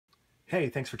Hey,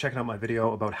 thanks for checking out my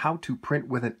video about how to print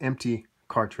with an empty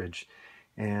cartridge.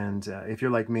 And if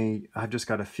you're like me, I've just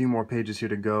got a few more pages here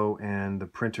to go and the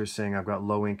printer's saying I've got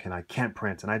low ink and I can't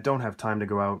print and I don't have time to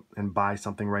go out and buy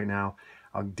something right now.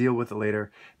 I'll deal with it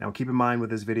later. Now keep in mind with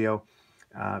this video,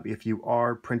 if you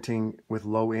are printing with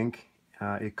low ink,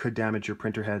 it could damage your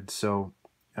printer head. So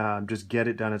just get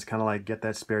it done. It's kind of like get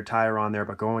that spare tire on there,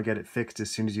 but go and get it fixed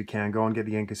as soon as you can. Go and get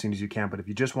the ink as soon as you can. But if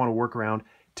you just want to work around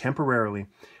temporarily,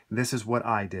 this is what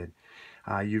I did.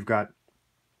 I've got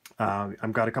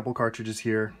a couple cartridges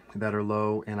here that are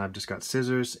low, and I've just got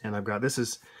scissors, and I've got,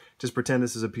 just pretend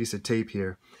this is a piece of tape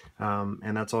here,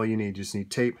 and that's all you need. You just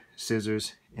need tape,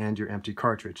 scissors, and your empty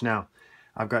cartridge. Now,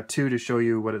 I've got two to show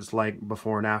you what it's like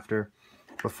before and after.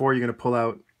 Before, you're going to pull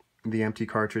out the empty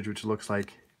cartridge, which looks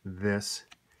like this,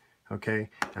 okay?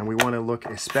 And we want to look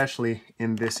especially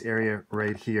in this area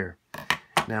right here.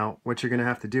 Now, what you're going to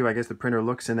have to do, I guess the printer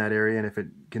looks in that area, and if it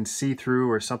can see through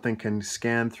or something can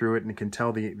scan through it and it can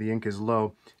tell the ink is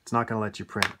low, it's not going to let you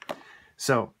print.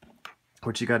 So,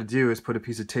 what you got to do is put a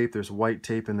piece of tape, there's white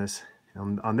tape in this,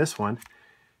 on this one,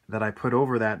 that I put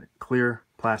over that clear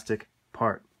plastic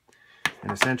part.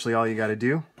 And essentially all you got to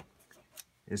do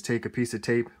is take a piece of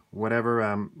tape, whatever,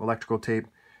 electrical tape,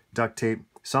 duct tape,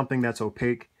 something that's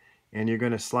opaque, and you're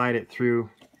going to slide it through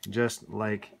just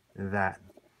like that.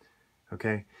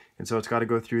 Okay, and so it's got to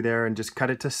go through there and just cut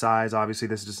it to size. Obviously,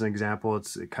 this is just an example.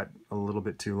 It's cut a little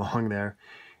bit too long there.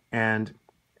 And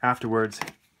afterwards,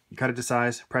 you cut it to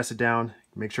size, press it down,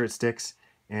 make sure it sticks,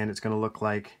 and it's going to look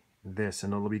like this,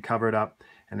 and it'll be covered up.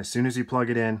 And as soon as you plug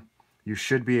it in, you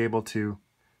should be able to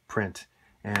print.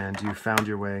 And you found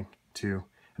your way to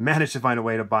manage to find a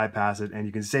way to bypass it, and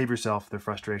you can save yourself the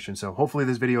frustration. So hopefully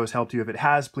this video has helped you. If it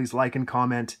has, please like and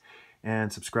comment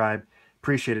and subscribe.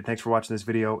 Appreciate it. Thanks for watching this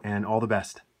video, and all the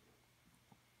best.